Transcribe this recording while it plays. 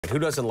Who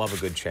doesn't love a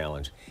good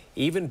challenge?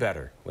 Even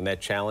better when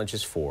that challenge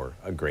is for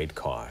a great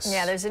cause.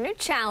 Yeah, there's a new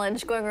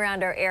challenge going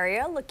around our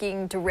area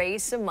looking to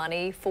raise some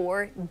money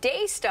for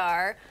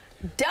Daystar.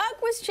 Doug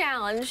was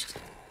challenged,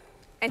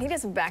 and he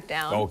doesn't back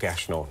down. Oh,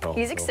 gosh, no.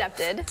 He's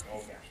accepted.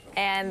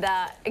 And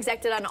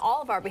accepted on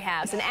all of our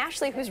behalves. And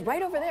Ashley, who's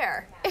right over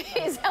there,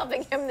 is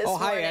helping him this morning. Oh,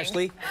 hi,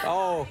 Ashley.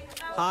 Oh,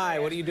 hi.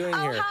 What are you doing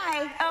here?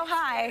 Oh,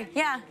 hi.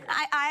 Yeah,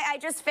 I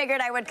just figured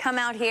I would come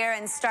out here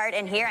and start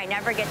in here. I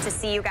never get to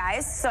see you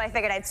guys, so I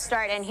figured I'd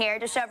start in here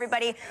to show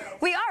everybody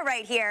we are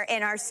right here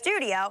in our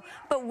studio,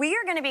 but we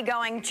are going to be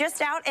going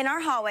just out in our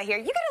hallway here.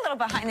 You get a little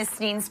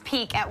behind-the-scenes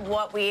peek at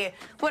what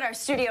our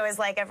studio is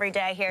like every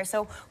day here.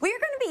 So we are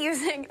going to be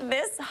using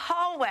this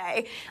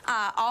hallway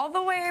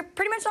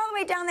pretty much all the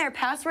way down there,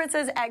 past where it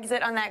says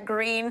exit on that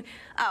green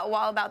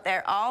wall about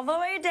there, all the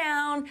way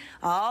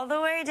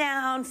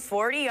down,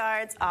 40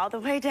 yards, all the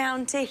way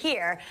down to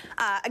here.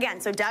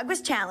 Again, so Doug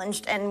was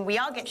challenged, and we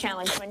all get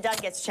challenged when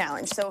Doug gets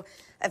challenged. So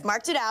I've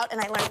marked it out, and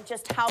I learned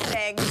just how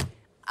big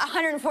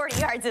 140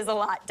 yards is a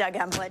lot, Doug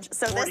Emblidge.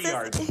 So 40 this is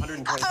yards,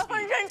 120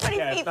 120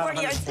 yeah, feet,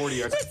 40 yards. 40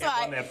 yards. That's I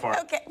can't run that far.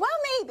 Okay, well,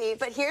 maybe,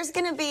 but here's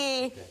going to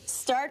be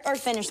start or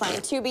finish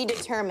line, to be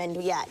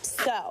determined yet.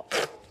 So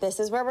this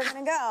is where we're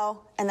going to go,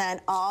 and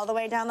then all the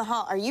way down the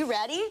hall. Are you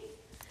ready?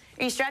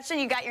 Are you stretching?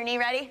 You got your knee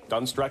ready?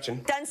 Done stretching.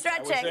 Done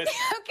stretching. That was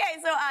it.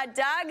 Okay, so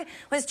Doug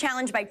was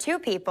challenged by 2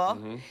 people.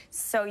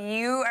 So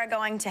you are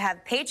going to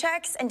have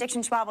Paychecks and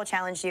Diction Schwab will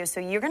challenge you. So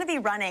you're going to be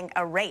running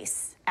a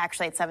race,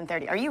 actually, at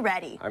 7:30. Are you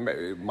ready?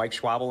 Mike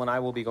Schwabel and I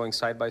will be going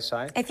side by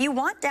side. If you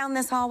want down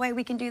this hallway,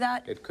 we can do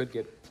that. It could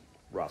get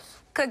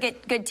rough. Could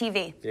get good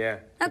TV. Yeah.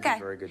 Okay.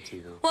 Very good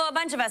TV. Well, a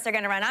bunch of us are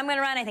going to run. I'm going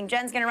to run. I think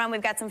Jen's going to run.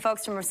 We've got some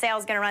folks from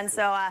sales going to run.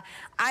 So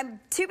I'm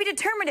to be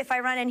determined if I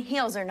run in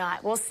heels or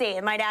not. We'll see.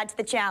 It might add to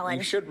the challenge.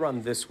 You should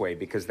run this way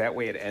because that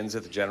way it ends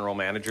at the general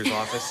manager's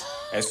office,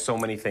 as so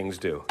many things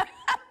do.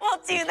 We'll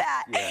do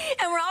that. Yeah.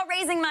 And we're all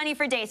raising money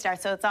for Daystar,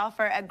 so it's all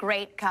for a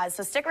great cause.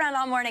 So stick around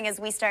all morning as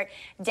we start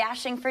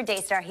dashing for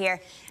Daystar here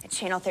at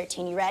Channel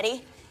 13. You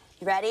ready?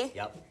 You ready?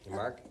 Yep. You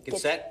mark. Get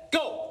set.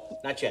 Go!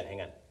 Not yet.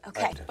 Hang on.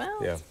 Okay.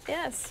 Well, Yeah.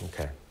 yes.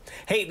 Okay.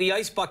 Hey, the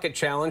Ice Bucket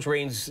Challenge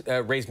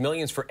raised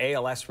millions for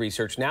ALS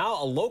research.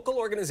 Now, a local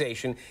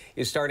organization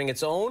is starting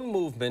its own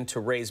movement to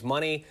raise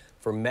money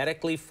for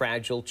medically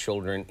fragile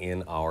children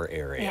in our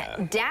area.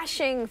 Yeah,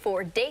 Dashing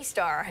for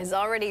Daystar has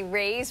already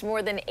raised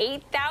more than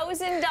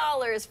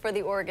 $8,000 for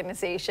the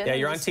organization. Yeah,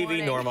 you're on this TV,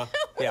 morning. Norma.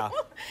 Yeah.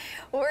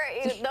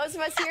 Those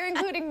of us here,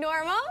 including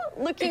Norma,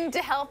 looking to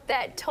help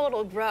that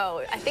total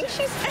grow. I think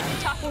she's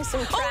talking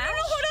some trash. Oh,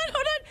 no,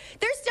 hold on.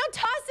 They're still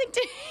tossing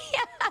to... Yeah.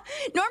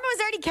 Norma was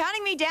already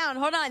counting me down.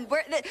 Hold on.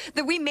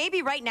 We may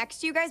be right next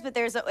to you guys, but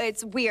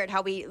it's weird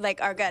how we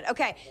are good.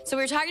 Okay, so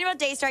we were talking about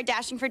Daystar,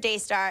 dashing for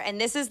Daystar, and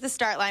this is the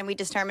start line we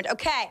determined.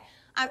 Okay,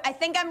 I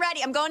think I'm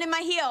ready. I'm going in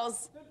my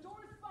heels. The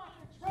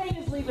Doerzbacher train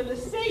is leaving the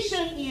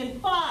station in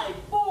 5,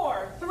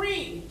 4,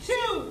 3, 2,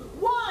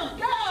 1,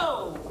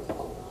 go!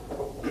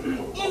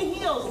 In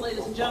heels,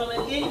 ladies and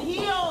gentlemen, in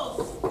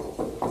heels!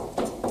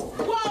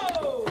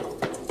 Whoa!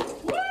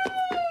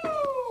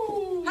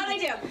 Woo! How'd I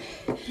do?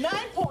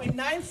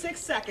 9.96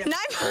 seconds. 9.9.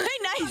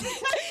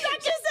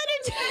 Just said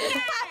it.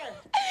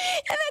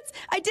 And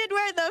I did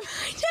wear them.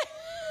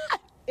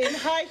 In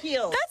high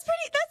heels.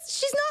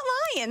 She's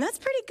not lying. That's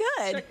pretty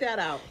good. Check that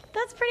out.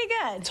 That's pretty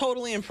good.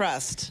 Totally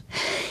impressed.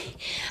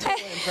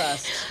 Totally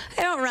impressed.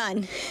 I don't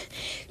run.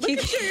 Look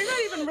at you.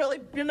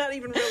 You're not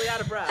even really out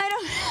of breath.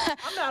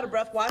 I'm not out of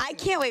breath watching. I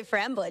can't wait for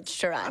Emblidge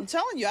to run. I'm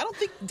telling you, I don't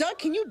think, Doug,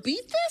 can you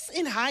beat this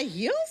in high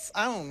heels?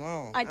 I don't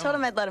know. I told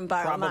him I'd let him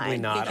borrow mine. Probably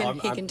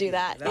not. He can do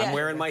that. I'm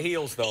wearing my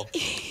heels, though.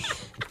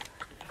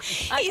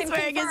 He's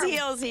wearing his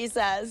heels, he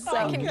says. So.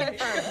 I can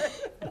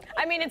confirm.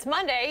 I mean, it's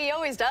Monday. He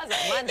always does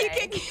it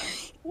Monday.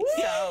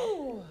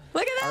 So,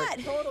 look at that.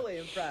 totally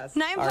impressed.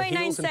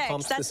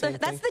 9.96.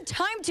 That's the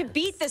time to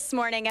beat this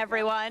morning,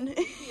 everyone.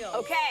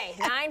 Okay,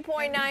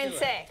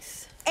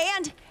 9.96.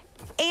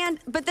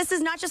 But this is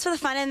not just for the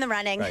fun and the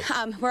running.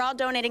 Right. We're all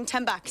donating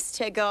 $10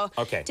 to go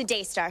to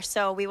Daystar.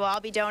 So we will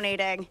all be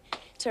donating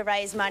to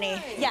raise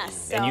money. Yes.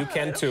 So. And you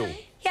can too.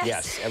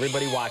 Yes.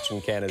 Everybody watching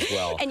can as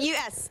well. And you,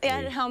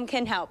 at home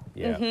can help.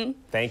 Yeah.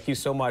 Thank you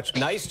so much.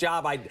 Nice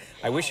job.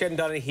 I wish you hadn't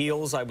done any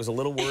heels. I was a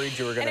little worried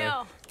you were going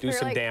to do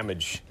some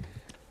damage.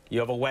 You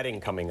have a wedding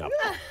coming up.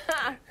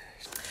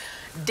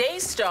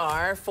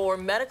 Daystar for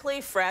medically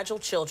fragile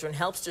children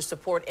helps to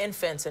support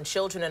infants and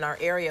children in our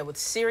area with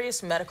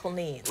serious medical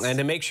needs. And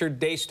to make sure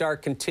Daystar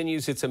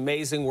continues its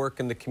amazing work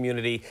in the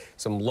community,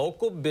 some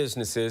local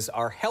businesses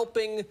are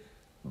helping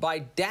by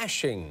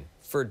dashing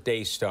for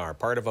Daystar,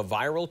 part of a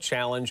viral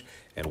challenge,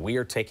 and we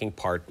are taking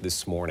part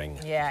this morning.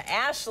 Yeah,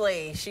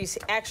 Ashley, she's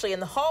actually in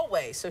the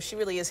hallway, so she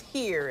really is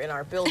here in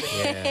our building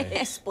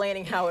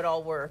explaining how it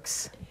all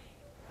works.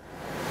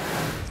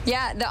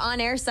 Yeah, the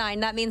on-air sign,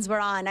 that means we're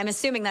on. I'm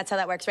assuming that's how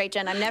that works, right,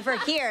 Jen? I'm never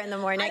here in the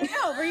morning. I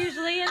know, we're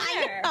usually in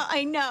there.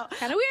 I know.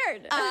 Kind of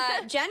weird.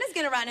 Jen is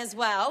going to run as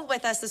well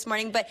with us this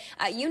morning, but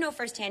you know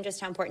firsthand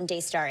just how important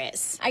Daystar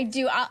is. I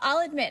do.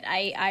 I'll admit,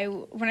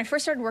 when I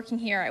first started working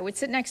here, I would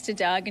sit next to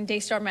Doug, and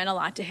Daystar meant a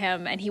lot to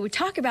him, and he would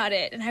talk about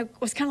it, and I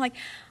was kind of like,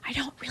 I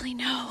don't really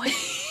know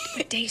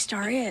what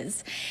Daystar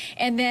is.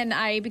 And then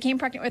I became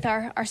pregnant with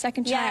our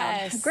second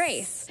child,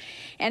 Grace.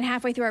 And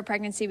halfway through our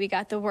pregnancy, we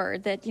got the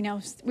word that, you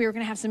know, we were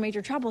going to have some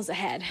major troubles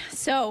ahead.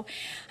 So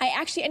I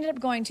actually ended up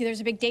going to,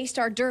 there's a big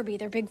Daystar Derby,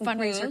 their big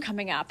fundraiser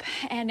coming up.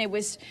 And it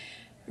was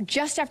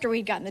just after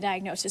we'd gotten the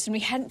diagnosis, and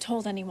we hadn't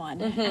told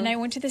anyone. And I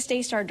went to this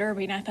Daystar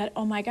Derby, and I thought,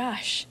 oh my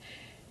gosh,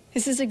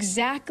 this is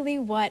exactly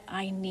what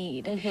I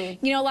need.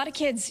 You know, a lot of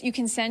kids you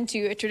can send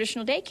to a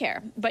traditional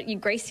daycare, but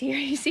Grace here,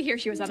 you see here,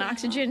 she was on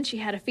oxygen, she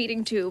had a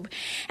feeding tube,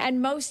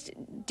 and most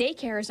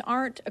daycares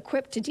aren't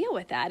equipped to deal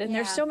with that, and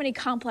there's so many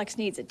complex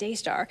needs at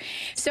Daystar.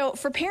 So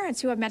for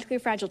parents who have medically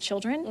fragile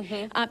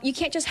children, you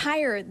can't just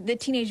hire the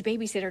teenage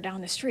babysitter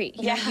down the street.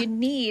 You know, you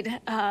need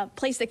a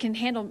place that can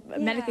handle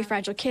medically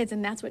fragile kids,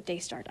 and that's what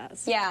Daystar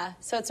does. Yeah,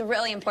 so it's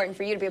really important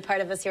for you to be a part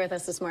of this here with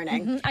us this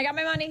morning. I got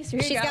my money, so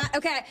here you go.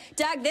 Okay,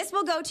 Doug, this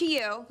will go to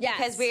you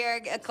because we are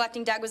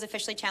collecting. Doug was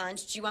officially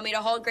challenged. Do you want me to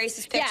hold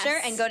Grace's picture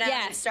and go down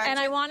and start? And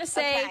I want to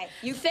say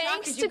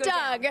thanks to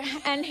Doug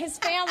and his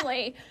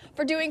family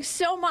for doing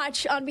so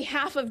much on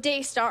behalf of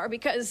Daystar,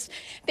 because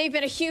they've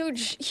been a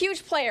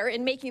huge player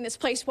in making this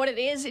place what it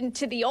is,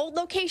 into the old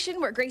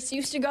location where Grace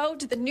used to go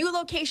to the new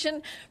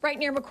location right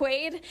near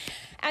McQuaid.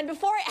 And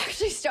before I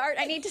actually start,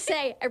 I need to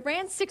say I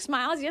ran 6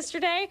 miles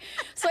yesterday,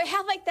 so I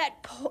have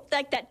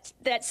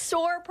that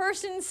sore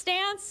person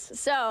stance.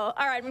 So all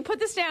right, I'm gonna put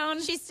this down.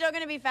 She's still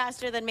gonna be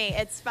faster than me.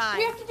 It's fine.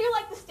 We have to do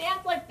like the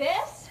stance like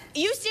this.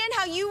 You stand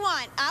how you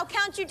want. I'll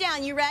count you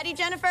down. You ready,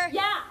 Jennifer?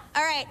 Yeah.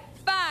 All right.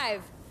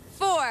 5,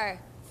 4,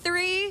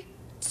 3,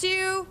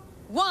 2,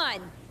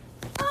 1.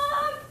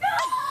 Oh,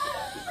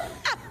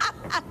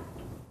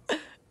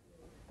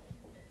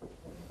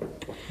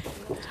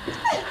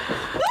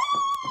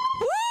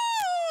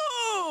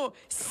 Woo!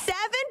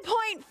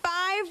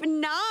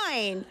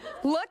 7.59.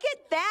 Look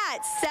at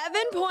that.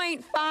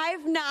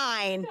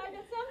 7.59.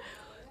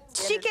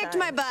 She kicked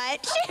my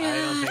butt. I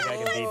don't think I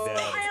can beat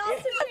that. I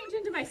also changed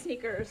into my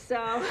sneakers, so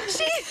I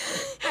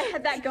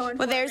had that going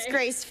for me. Well, there's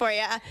Grace for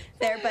you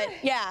there, but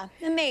yeah,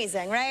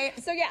 amazing, right?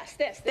 So yes,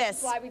 this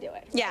is why we do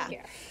it. Yeah. Right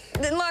here.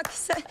 Then look,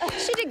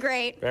 she did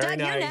great. Very Doug,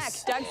 nice. you're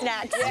next. Doug's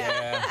next.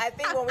 Yeah. I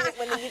think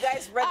when you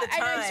guys read the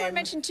time. I just want to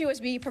mention, too,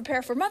 as we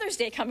prepare for Mother's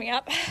Day coming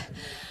up.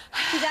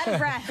 She's out of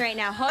breath right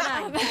now. Hold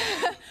on.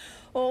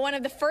 Well, one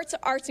of the first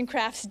arts and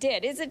crafts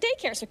is a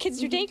daycare, so kids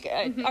do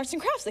arts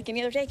and crafts like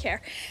any other daycare.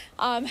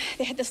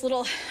 They had this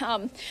little,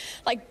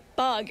 like,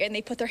 bug, and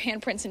they put their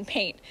handprints in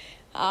paint.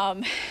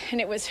 And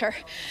it was her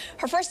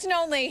first and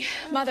only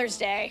Mother's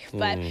Day,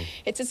 but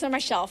it sits on my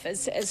shelf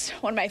as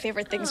one of my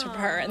favorite things from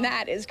her, and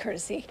that is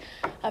courtesy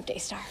of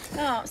Daystar.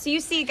 Oh, so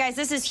you see, guys,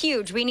 this is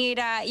huge. We need,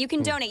 you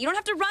can donate. You don't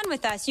have to run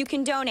with us. You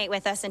can donate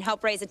with us and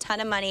help raise a ton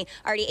of money.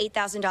 Already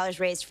 $8,000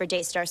 raised for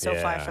Daystar so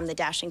far from the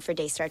Dashing for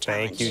Daystar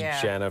Challenge. Thank you,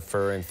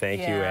 Jennifer, and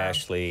thank you,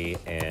 Ashley,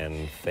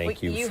 and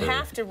thank you for... You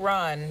have to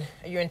run.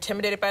 Are you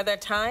intimidated by that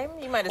time?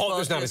 You might as well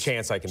there's not a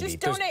chance I can beat.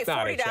 Just donate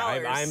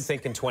 $40. I'm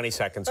thinking 20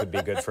 seconds would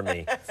be good for me.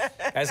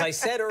 As I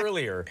said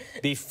earlier,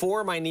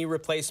 before my knee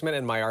replacement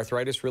and my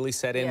arthritis really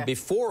set in,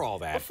 before all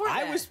that,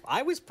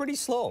 I was pretty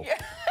slow.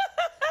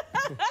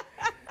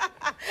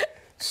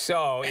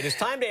 So it is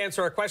time to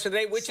answer our question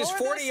today, which is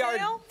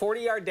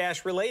 40-yard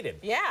dash related.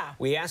 Yeah.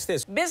 We asked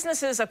this.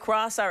 Businesses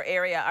across our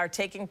area are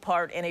taking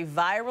part in a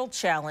viral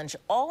challenge,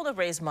 all to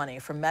raise money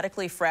for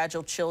medically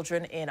fragile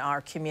children in our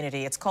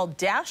community. It's called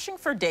Dashing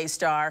for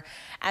Daystar,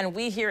 and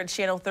we here at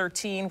Channel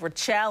 13 were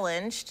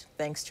challenged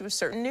thanks to a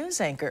certain news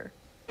anchor.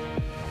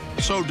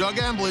 So, Doug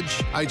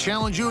Emblidge, I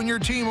challenge you and your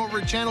team over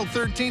at Channel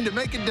 13 to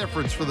make a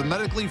difference for the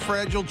medically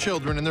fragile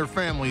children and their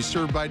families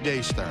served by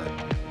Daystar.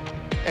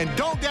 And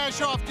don't dash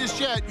off just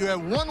yet. You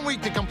have 1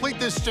 week to complete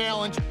this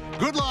challenge.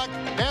 Good luck.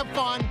 Have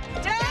fun.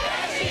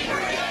 Dashing for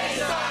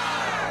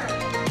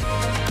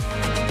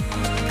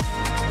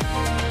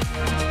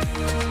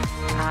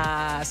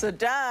Daystar! So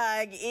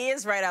Doug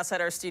is right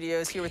outside our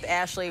studios here with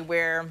Ashley,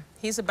 where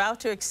he's about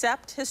to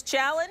accept his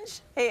challenge.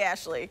 Hey,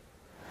 Ashley.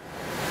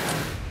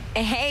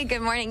 Hey,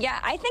 good morning. Yeah,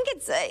 I think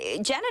it's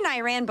Jen and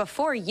I ran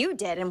before you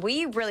did, and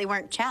we really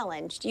weren't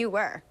challenged. You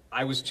were.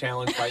 I was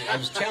challenged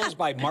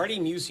by Marty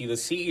Musi, the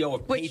CEO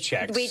of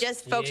Paychecks. We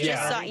just folks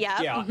just saw.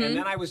 Yeah. And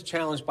then I was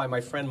challenged by my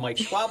friend Mike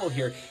Schwabel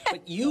here.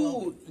 But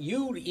you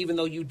even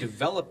though you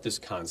developed this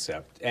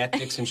concept at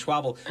Dixon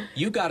Schwabel,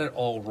 you got it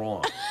all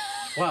wrong.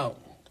 Well,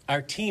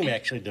 our team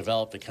actually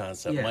developed the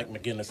concept, Mike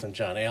McGinnis and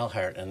John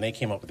Alhart, and they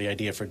came up with the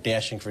idea for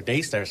Dashing for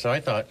Daystar. So I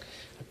thought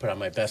I'd put on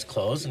my best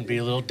clothes and be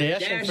a little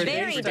dashing for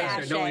Very Daystar.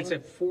 dashing. No, it's a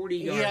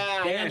 40-yard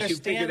dash. I understand you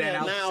figured that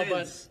out now,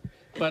 since.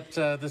 But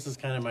this is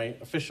kind of my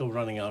official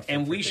running out.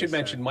 And we should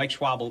mention Mike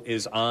Schwabel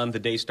is on the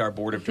Daystar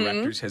Board of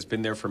Directors, has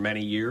been there for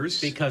many years.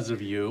 Because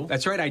of you.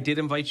 That's right. I did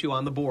invite you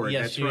on the board.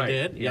 Yes, That's you right.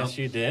 did. Yep. Yes,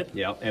 you did.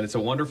 Yeah, and it's a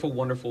wonderful,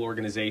 wonderful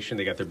organization.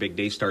 They got their big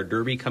Daystar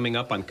Derby coming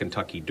up on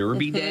Kentucky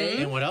Derby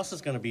Day. And what else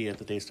is going to be at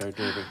the Daystar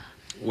Derby?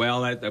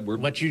 Well,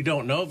 what you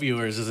don't know,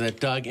 viewers, is that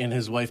Doug and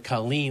his wife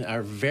Colleen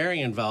are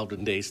very involved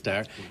in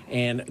Daystar,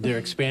 and they're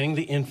expanding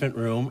the infant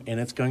room, and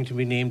it's going to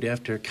be named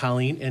after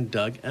Colleen and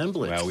Doug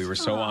Emblidge. Well, we were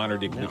so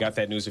honored. We got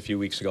that news a few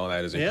weeks ago, and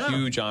that is a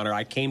huge honor.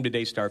 I came to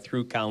Daystar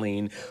through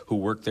Colleen, who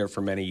worked there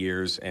for many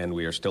years, and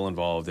we are still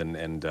involved,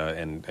 and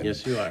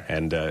yes, you are,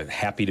 and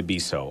happy to be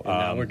so. And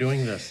now we're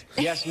doing this.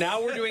 Yes,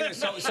 now we're doing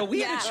this. So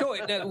we had a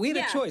choice. We had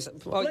a choice.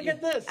 Look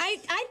at this.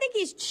 I think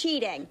he's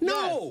cheating.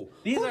 No,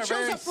 these who are shows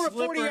very up for a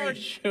 40-yard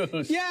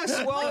shoes.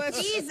 Yes, well,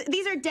 that's...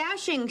 These are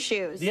dashing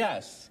shoes.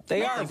 Yes.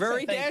 They are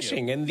very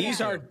dashing, and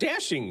these are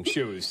dashing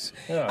shoes.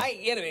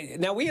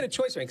 Now, we had a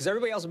choice, because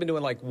everybody else has been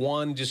doing like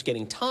one just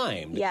getting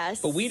timed.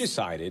 Yes. But we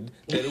decided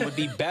that it would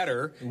be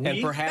better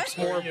and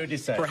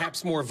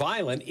perhaps more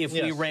violent if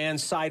we ran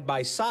side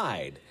by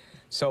side.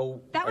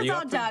 So that was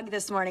all Doug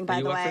this morning,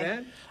 by the way. Are you up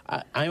for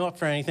that? I'm up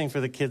for anything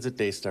for the kids at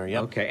Daystar, yeah.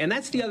 Okay, and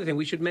that's the other thing.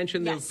 We should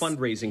mention the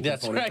fundraising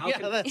component.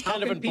 Right. That's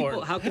kind of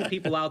important. How can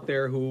people out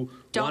there who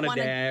want to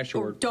dash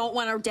or don't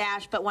want to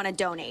dash but want to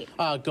donate?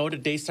 Go to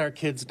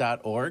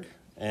daystarkids.org.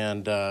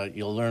 And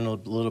you'll learn a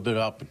little bit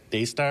about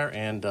Daystar,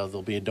 and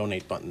there'll be a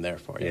donate button there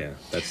for you. Yeah,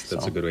 that's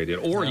a good way to do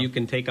it. Or you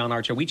can take on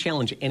our show. We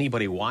challenge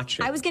anybody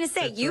watching. I was going to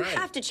say, you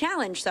have to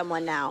challenge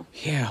someone now.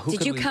 Yeah.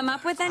 Did you come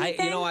up with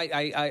anything?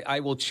 I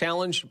will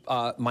challenge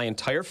my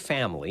entire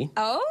family.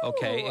 Oh,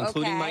 okay,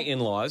 including my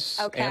in-laws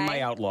and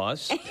my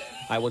outlaws.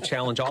 I will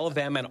challenge all of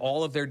them and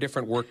all of their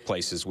different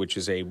workplaces, which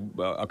is a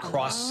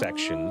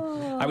cross-section.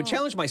 I would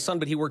challenge my son,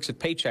 but he works at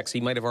Paychecks.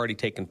 He might have already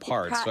taken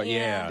part. So,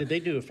 yeah. Did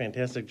they do a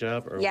fantastic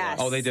job? Or yes.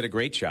 Oh, they did a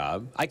great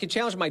job. I could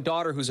challenge my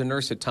daughter, who's a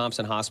nurse at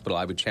Thompson Hospital.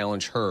 I would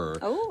challenge her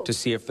to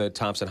see if the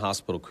Thompson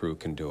Hospital crew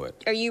can do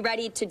it. Are you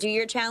ready to do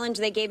your challenge?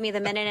 They gave me the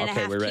minute and a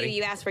half cue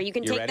you asked for. You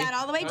can take that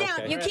all the way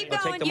down. You keep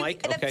going. Take the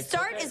mic. The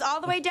start is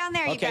all the way down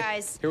there, you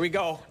guys. Here we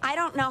go. I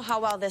don't know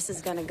how well this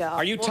is going to go.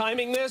 Are you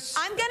timing this?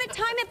 I'm going to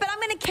time it, but I'm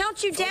going to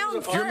count you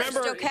down first,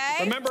 okay?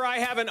 Remember, I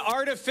have an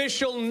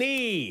artificial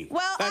knee.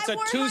 Well, that's a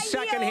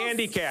 2-second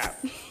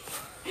handicap.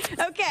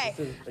 Okay,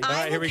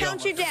 I will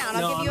count you down.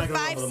 I'll give you a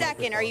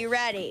 5-second. Are you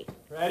ready?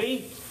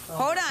 Ready?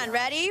 Hold on,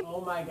 ready?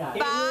 Oh, my God.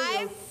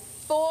 5,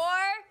 4,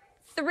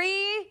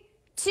 3,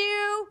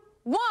 2,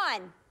 1.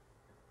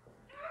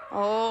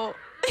 Oh.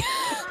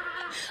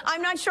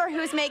 I'm not sure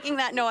who's making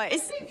that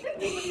noise.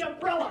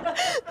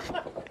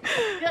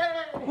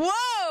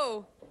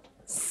 Whoa!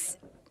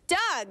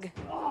 Doug.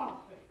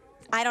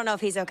 I don't know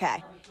if he's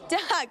okay.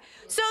 Doug,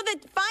 so the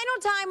final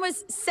time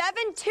was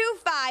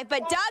 7:25,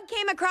 but Doug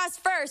came across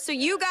first, so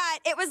you got,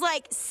 it was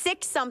like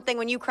 6-something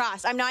when you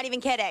crossed. I'm not even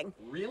kidding.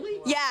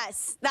 Really?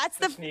 Yes, that's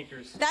the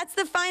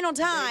final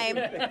time.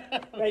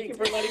 Thank you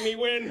for letting me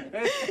win.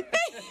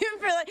 Thank you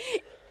for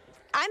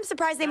I'm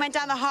surprised they went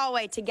down the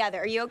hallway together.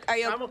 Are you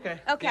I'm okay.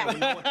 Okay.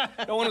 Yeah,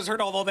 no one was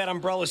hurt, although that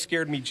umbrella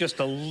scared me just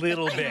a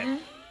little bit.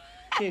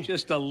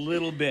 Just a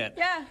little bit.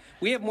 Yeah.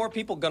 We have more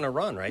people going to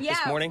run, right, this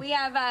morning? We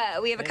have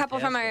a couple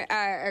from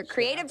our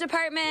creative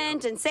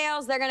department and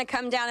sales. They're going to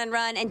come down and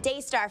run. And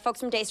Daystar, folks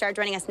from Daystar are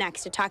joining us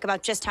next to talk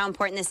about just how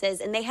important this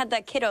is. And they had the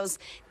kiddos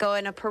go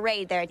in a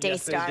parade there at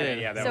Daystar. Yes, they did.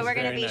 Yeah, so we're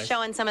going to be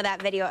showing some of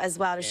that video as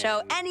well to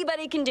show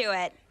anybody can do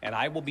it. And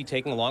I will be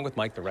taking along with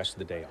Mike the rest of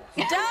the day off.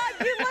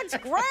 Doug, you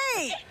looked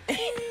great.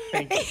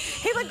 Thank you.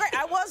 He looked great.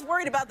 I was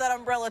worried about that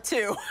umbrella,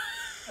 too.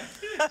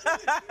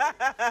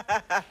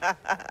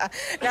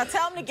 Now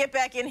tell him to get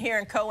back in here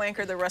and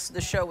co-anchor the rest of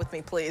the show with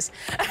me, please.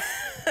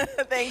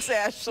 Thanks,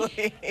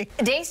 Ashley.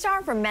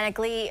 Daystar for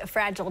Medically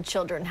Fragile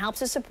Children helps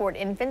to support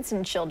infants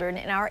and children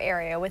in our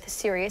area with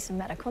serious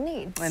medical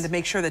needs. And to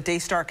make sure that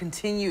Daystar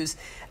continues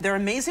their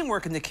amazing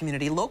work in the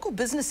community, local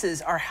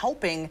businesses are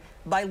helping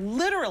by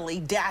literally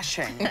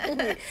dashing.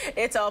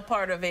 It's all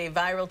part of a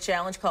viral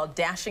challenge called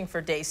Dashing for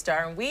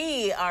Daystar, and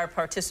we are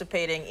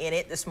participating in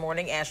it this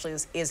morning. Ashley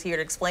is here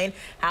to explain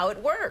how it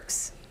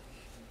works.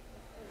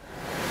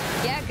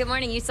 Yeah, good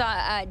morning. You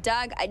saw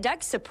Doug.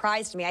 Doug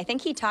surprised me. I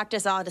think he talked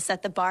us all to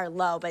set the bar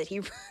low, but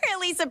he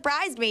really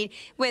surprised me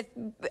with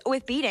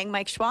beating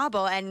Mike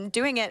Schwabel and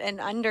doing it in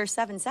under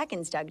 7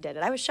 seconds. Doug did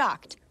it. I was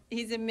shocked.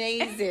 He's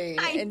amazing.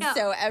 And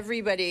so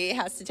everybody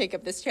has to take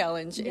up this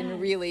challenge and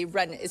really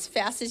run as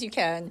fast as you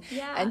can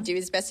and do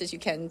as best as you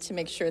can to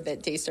make sure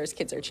that Daystar's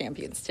kids are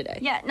champions today.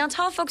 Yeah. Now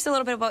tell folks a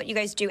little bit about what you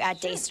guys do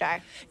at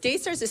Daystar.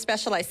 Daystar is a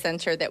specialized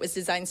center that was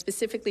designed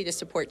specifically to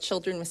support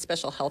children with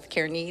special health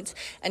care needs.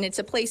 And it's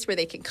a place where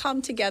they can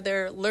come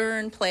together,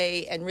 learn,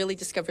 play, and really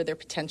discover their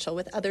potential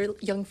with other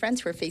young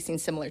friends who are facing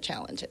similar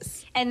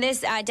challenges. And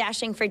this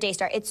Dashing for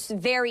Daystar, it's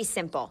very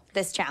simple,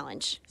 this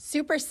challenge.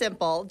 Super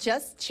simple.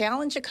 Just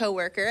challenge a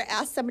coworker,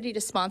 ask somebody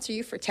to sponsor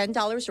you for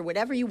 $10 or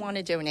whatever you want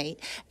to donate,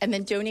 and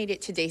then donate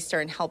it to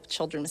Daystar and help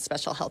children with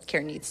special health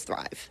care needs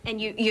thrive. And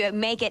you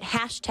make it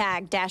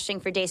hashtag Dashing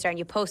for Daystar, and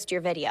you post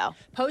your video.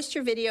 Post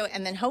your video,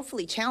 and then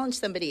hopefully challenge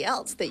somebody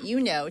else that you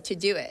know to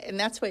do it. And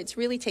that's why it's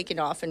really taken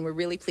off, and we're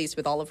really pleased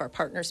with all of our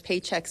partners,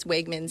 Paychex,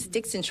 Wegmans,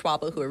 Dixon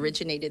Schwabel, who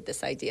originated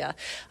this idea.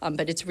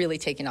 But it's really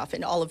taken off,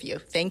 and all of you,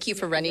 thank you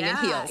for running in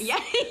heels. Yeah,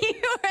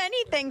 or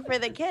anything for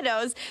the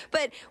kiddos.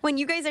 But when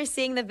you guys are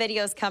seeing the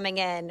videos coming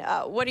in,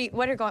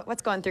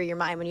 what's going through your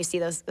mind when you see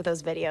those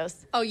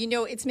videos? Oh, you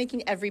know, it's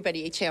making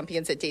everybody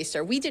champions at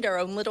Daystar. We did our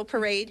own little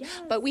parade,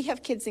 but we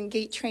have kids in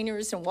gait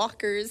trainers and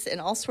walkers and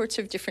all sorts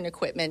of different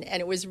equipment, and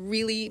it was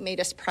really made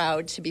us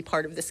proud to be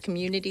part of this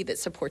community that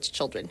supports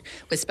children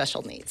with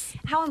special needs.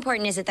 How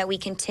important is it that we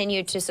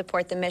continue to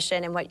support the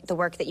mission and the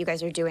work that you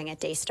guys are doing at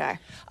Daystar?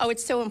 Oh,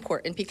 it's so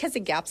important. Because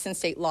of gaps in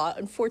state law,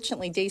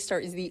 unfortunately, Daystar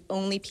is the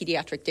only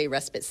pediatric day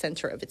respite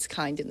center of its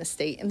kind in the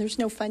state, and there's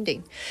no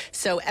funding.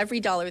 So every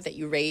dollar that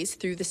you raise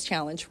through this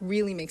challenge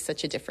really makes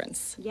such a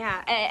difference.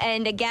 Yeah,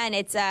 and again,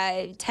 it's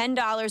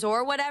 $10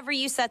 or whatever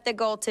you set the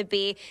goal to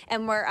be,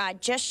 and we're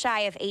just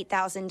shy of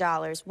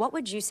 $8,000. What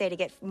would you say to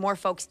get more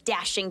folks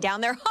dashing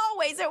down their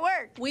hallways at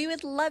work? We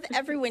would love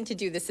everyone to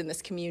do this in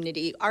this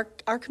community.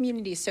 Our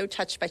community is so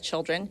touched by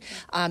children,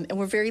 and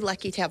we're very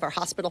lucky to have our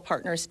hospital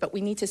partners, but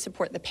we need to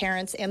support the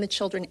parents and the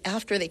children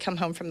after they come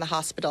home from the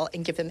hospital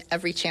and give them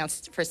every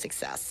chance for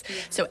success. Yeah.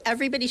 So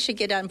everybody should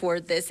get on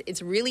board this.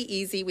 It's really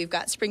easy. We've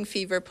got spring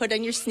fever. Put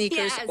on your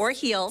sneakers or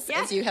heels,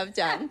 as you have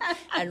done,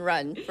 and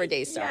run for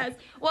Daystar. Yes.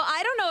 Well,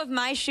 I don't know if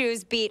my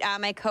shoes beat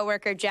my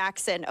coworker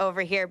Jackson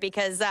over here,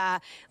 because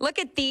look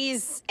at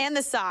these and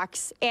the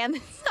socks.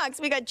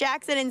 We got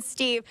Jackson and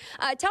Steve.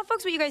 Tell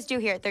folks what you guys do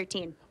here at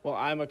 13. Well,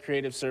 I'm a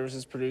creative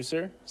services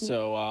producer,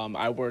 so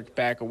I work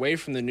back away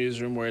from the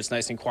newsroom where it's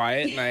nice and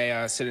quiet, and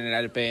I sit in an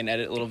edit bay and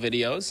edit little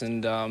videos,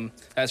 and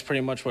that's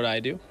pretty much what I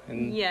do.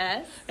 And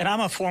yes. And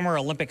I'm a former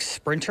Olympic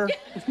sprinter,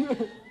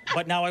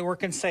 but now I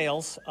work in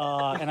sales,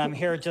 and I'm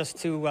here just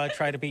to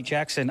try to beat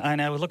Jackson.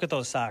 And I would look at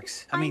those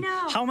socks. I mean,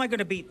 how am I going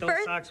to beat those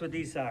socks with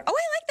these socks? Oh,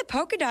 I like the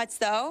polka dots,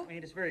 though. I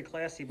mean, it's very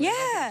classy, but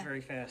it's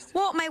very fast.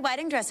 Well, my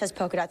wedding dress has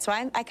polka dots, so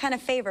I kind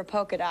of favor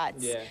polka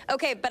dots. Yeah.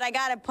 Okay, but I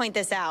got to point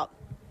this out.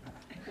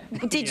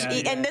 Did you?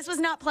 And this was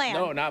not planned.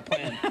 No, not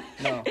planned.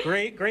 No.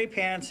 Gray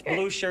pants,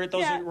 blue shirt.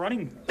 Those are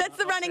running. That's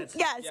the running.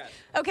 Yes.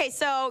 Okay,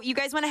 so you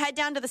guys want to head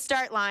down to the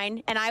start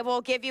line, and I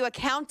will give you a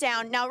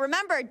countdown. Now,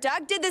 remember,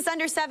 Doug did this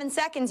under 7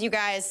 seconds, you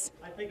guys.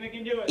 I think we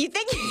can do it. You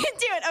think you can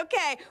do it?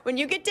 Okay. When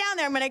you get down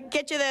there, I'm going to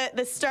get you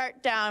the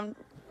start down.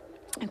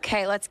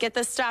 Okay, let's get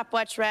the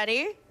stopwatch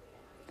ready.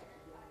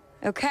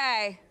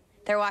 Okay.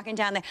 They're walking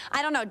down there.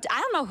 I don't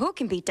know who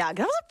can beat Doug.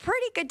 That was a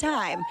pretty good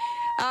time.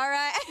 All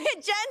right.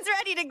 Jen's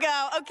ready to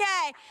go.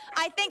 Okay.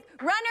 I think,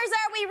 runners,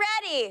 are we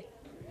ready?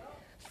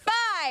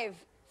 5,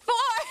 4.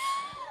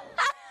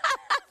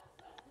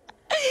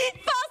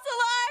 False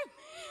alarm.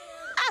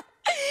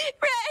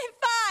 Ready?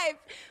 5,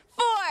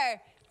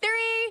 4, 3,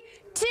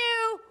 2,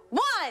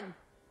 1.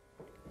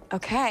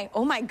 Okay.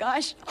 Oh, my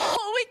gosh.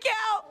 Holy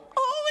cow.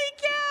 Holy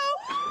cow.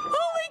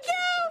 Holy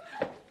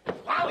cow.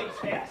 Wow, he's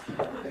fast.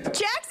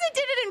 Jackson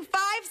did it in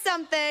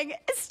 5-something.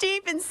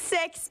 Steve in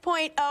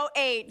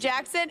 6.08.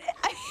 Jackson,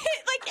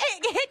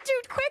 hit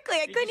too quickly.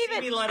 I couldn't even. Did you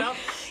see me let up?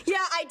 Yeah,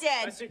 I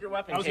did. My secret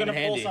weapon I was came going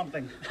in to pull handy.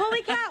 something.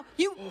 Holy cow!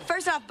 You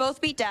first off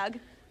both beat Doug.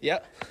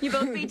 Yep. You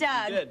both beat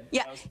Doug. We did.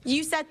 Yeah.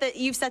 You set the.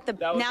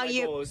 That was now my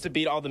you. goal, was to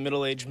beat all the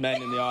middle-aged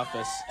men in the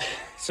office.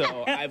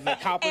 So I've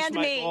accomplished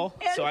my goal.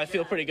 So I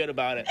feel pretty good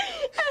about it.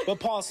 But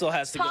Paul still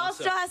has to go. Paul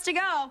still has to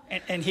go.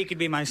 And he could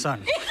be my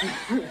son.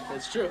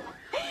 That's true.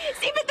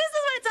 See, but this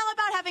is what it's all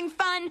about, having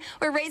fun.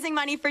 We're raising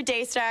money for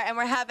Daystar, and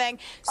we're having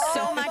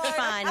so much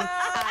fun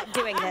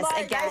doing this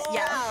again.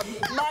 Yeah.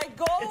 My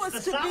goal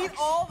was to beat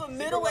all the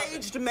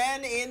middle-aged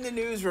men in the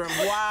newsroom.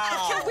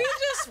 Wow. Can we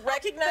just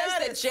recognize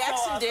that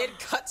Jackson did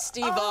cut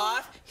Steve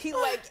off? He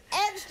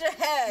edged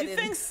ahead. You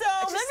think so?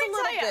 Just a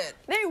little bit.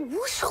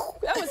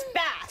 That was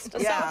fast. I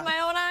Yeah. saw with my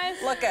own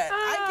eyes. Look at,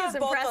 I it's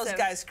give both impressive. those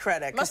guys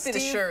credit. Must be the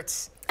Steve-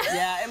 shirts.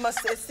 Yeah,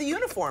 it's the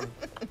uniform.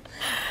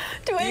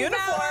 Twin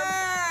Uniform.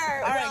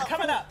 power. All right,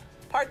 coming up,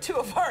 part 2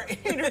 of our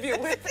interview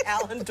with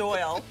Alan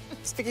Doyle.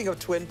 Speaking of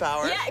twin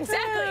power. Yeah,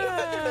 exactly.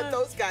 Look at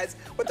those guys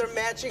with their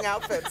matching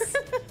outfits.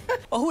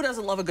 Well, who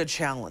doesn't love a good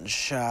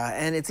challenge?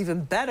 And it's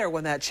even better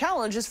when that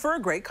challenge is for a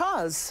great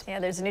cause. Yeah,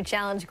 there's a new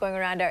challenge going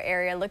around our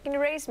area looking to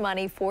raise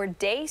money for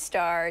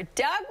Daystar.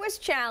 Doug was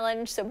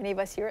challenged, so many of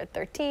us here at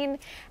 13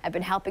 have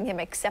been helping him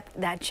accept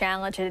that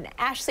challenge. And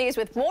Ashley is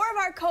with more of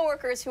our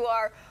coworkers who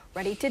are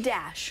ready to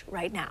dash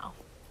right now.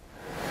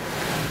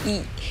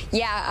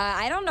 Yeah,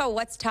 I don't know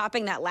what's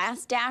topping that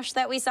last dash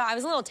that we saw. I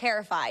was a little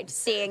terrified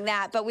seeing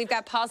that, but we've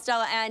got Paul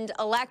Stella and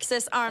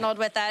Alexis Arnold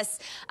with us.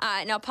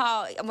 Now,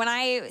 Paul, when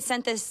I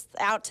sent this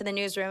out to the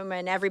newsroom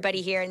and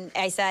everybody here, and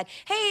I said,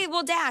 hey,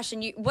 we'll dash,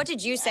 and what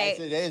did you say?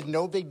 It is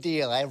no big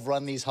deal. I've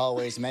run these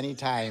hallways many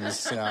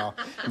times. You know,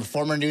 I'm a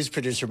former news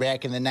producer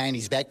back in the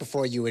 90s, back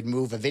before you would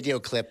move a video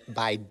clip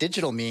by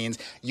digital means,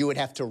 you would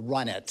have to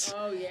run it.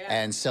 Oh, yeah.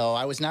 And so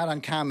I was not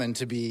uncommon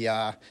to be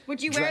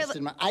would you dressed wear...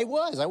 in my... I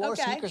wore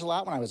sneakers a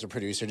lot when I was a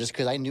producer, just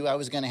because I knew I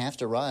was going to have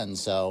to run,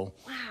 so...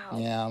 Wow.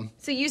 Yeah.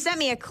 So you sent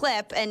me a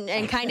clip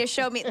and kind of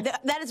showed me...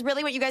 that is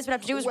really what you guys would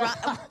have to do is run...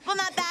 Well,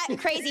 not that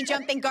crazy,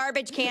 jumping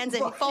garbage cans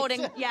and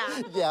folding...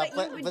 Yeah. Yeah,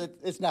 but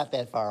it's not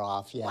that far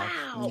off, yeah.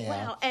 Wow, yeah.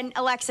 wow. And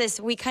Alexis,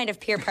 we kind of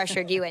peer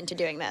pressured you into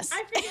doing this.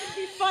 I figured it'd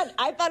be fun.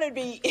 I thought it'd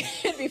be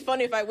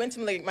funny if I went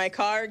to my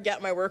car,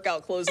 got my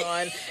workout clothes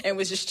on, and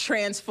was just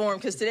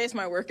transformed, because today's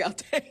my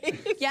workout day.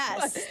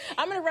 Yes.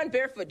 I'm going to run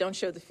barefoot. Don't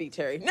show the feet,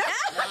 Terry.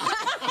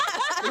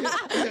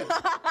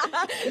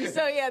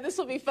 So, yeah, this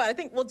will be fun. I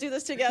think we'll do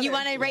this together. You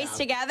want to race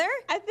together?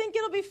 I think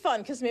it'll be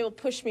fun, because maybe it'll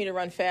push me to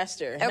run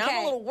faster. Okay. Now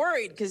I'm a little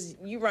worried, because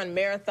you run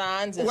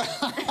marathons. And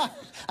Well,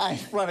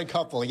 I've run a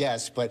couple,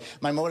 yes, but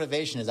my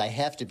motivation is I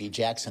have to beat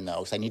Jackson, though,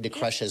 because I need to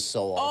crush his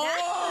soul.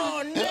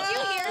 Oh, no. Did you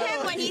hear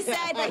him when he said,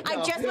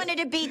 I just wanted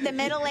to beat the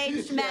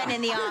middle-aged men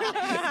in the office?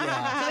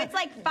 Yeah. So it's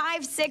like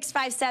 5'6",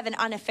 5'7"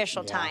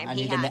 unofficial time.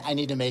 I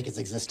need to make his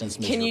existence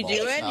miserable. Can you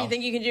do it? So. You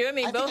think you can do it? I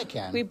mean, I think I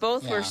can. we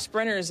both were Yeah.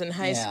 sprinters in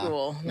high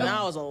school. Yeah.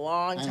 That was a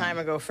long time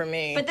ago for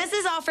me. But this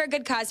is all for a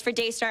good cause, for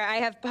Daystar. I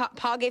have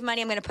Paul gave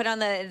money. I'm going to put on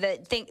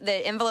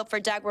the envelope for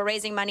Doug. We're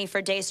raising money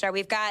for Daystar.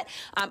 We've got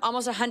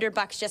almost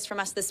 $100 just from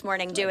us this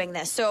morning doing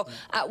this. So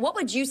what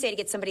would you say to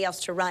get somebody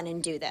else to run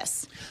and do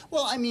this?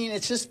 Well, I mean,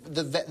 it's just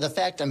the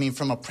fact, I mean,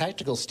 from a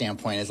practical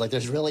standpoint, is like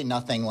there's really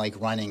nothing like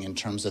running in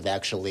terms of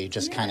actually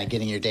just kind of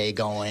getting your day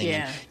going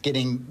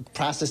and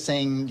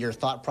processing your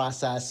thought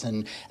process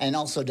and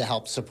also to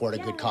help support a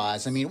good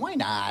cause. I mean, why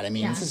not? I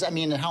mean, this is, I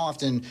mean, how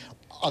often,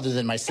 other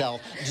than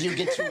myself, do you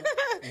get to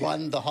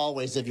run the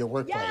hallways of your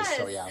workplace? Yes.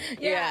 So, yeah.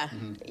 Yeah.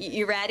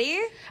 You ready?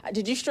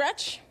 Did you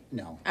stretch?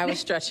 No. I was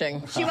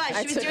stretching. She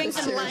was doing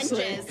some Seriously.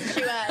 lunges.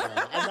 She was.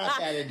 I'm not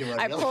that into it.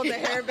 I really. pulled the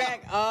hair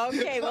back.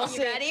 Okay, well,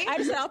 You ready? I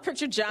just I'll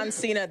picture John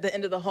Cena at the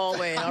end of the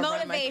hallway, and I'll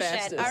run my Motivation.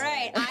 fastest. All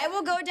right, I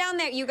will go down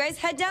there. You guys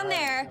head down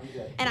there,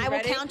 and I will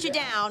ready? count you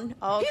down.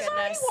 Oh, He's goodness.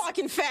 already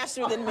walking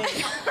faster than me.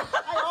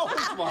 I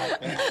always want.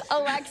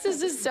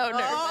 Alexis is so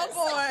nervous.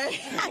 Oh,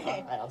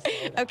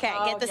 boy. Okay,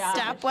 get the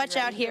stopwatch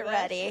out here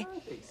ready. I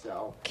think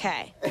so.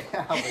 Okay.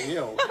 How about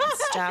you?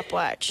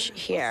 Stopwatch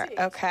here.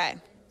 Okay.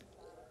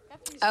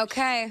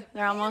 Okay,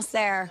 they're almost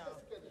there.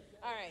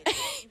 All right.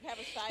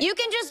 You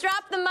can just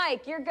drop the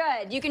mic. You're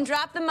good. You can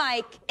drop the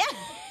mic.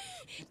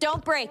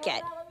 Don't break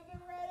it.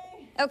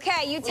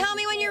 Okay, you tell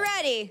me when you're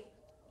ready.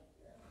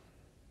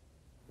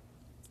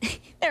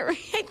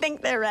 I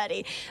think they're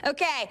ready.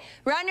 Okay,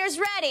 runners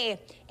ready.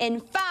 In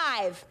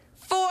 5,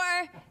 4,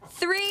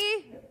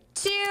 3,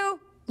 2,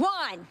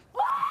 1.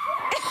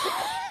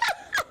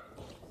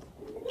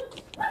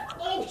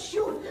 Oh,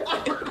 shoot.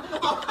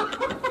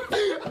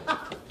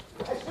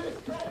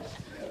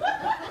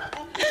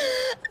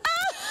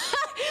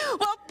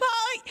 Well,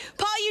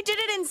 Paul, you did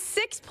it in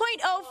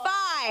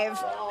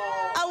 6.05.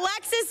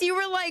 Alexis, you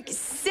were like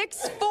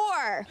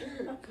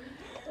 6'4".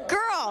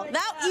 Girl,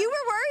 that you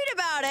were worried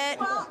about it.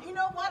 Well, you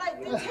know what? I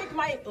didn't take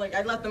my,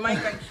 I left the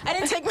mic back. I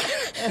didn't take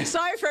my,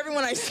 sorry for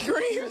everyone I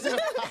screamed.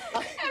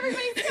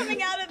 Everybody's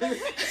coming out of the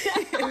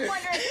I'm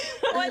wondering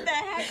what the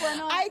heck went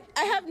on. I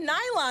have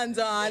nylons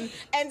on,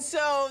 and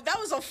so that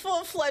was a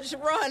full-fledged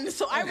run,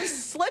 so I was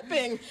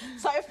slipping,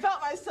 so I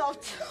felt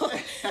myself.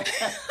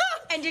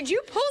 And did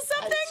you pull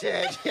something? I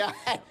did, yeah,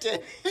 I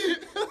did.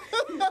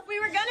 We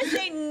were gonna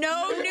say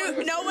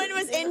no one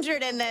was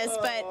injured in this,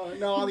 but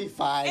No, I'll be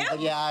fine.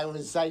 But yeah,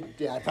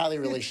 I probably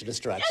really should have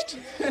stretched.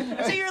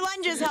 so your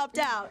lunges helped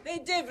out. They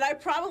did, but I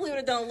probably would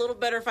have done a little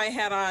better if I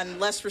had on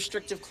less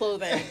restrictive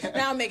clothing.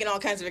 Now I'm making all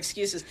kinds of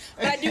excuses,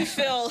 but I do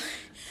feel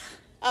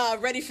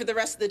ready for the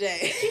rest of the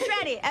day. She's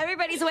ready.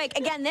 Everybody's awake.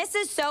 Again, this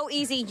is so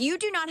easy. You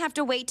do not have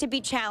to wait to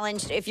be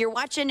challenged. If you're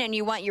watching and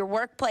you want your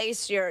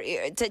workplace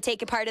to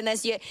take a part in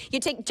this, you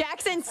take.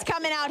 Jackson's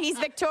coming out. He's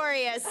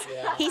victorious.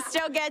 Yeah. He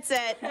still gets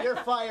it. You're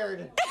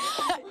fired.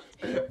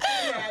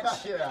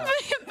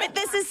 But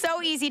this is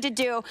so easy to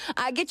do.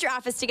 Get your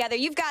office together.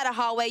 You've got a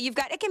hallway.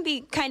 It can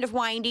be kind of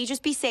windy.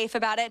 Just be safe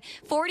about it.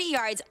 40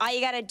 yards. All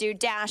you got to do,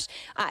 dash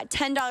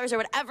 $10 or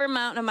whatever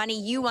amount of money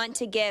you want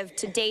to give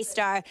to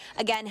Daystar.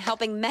 Again,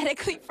 helping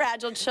medically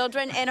fragile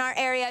children in our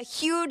area.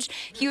 Huge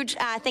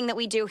thing that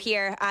we do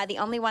here. The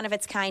only one of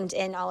its kind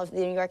in all of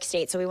the New York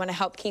State. So we want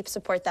to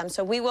support them.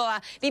 So we will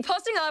be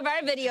posting all of our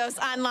videos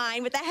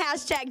online with the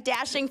hashtag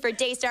Dashing for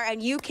Daystar,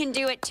 and you can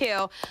do it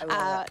too.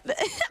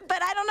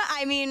 But I don't know.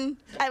 I mean,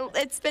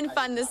 it's been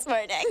fun this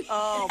morning.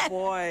 Oh,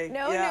 boy.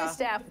 No new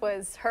staff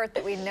was hurt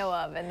that we know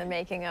of in the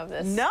making of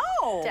this. No,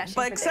 Dashing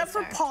but for except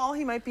for Daystar. Paul,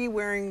 he might be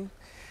wearing...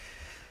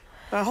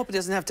 I hope he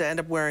doesn't have to end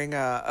up wearing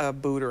a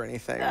boot or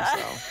anything. So.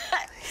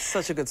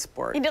 such a good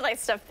sport. You did like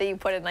stuff that you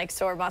put in like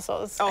sore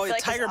muscles. Oh, I feel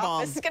like Tiger his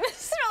Balm. office is gonna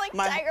smell like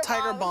My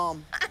Tiger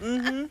Balm.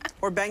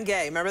 Or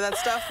Bengay. Remember that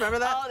stuff? Remember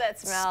that? Oh, that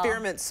smell.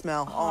 Spearmint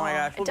smell. Oh my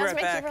gosh. We'll it does be right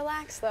make back. you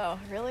relax, though.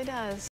 It really does.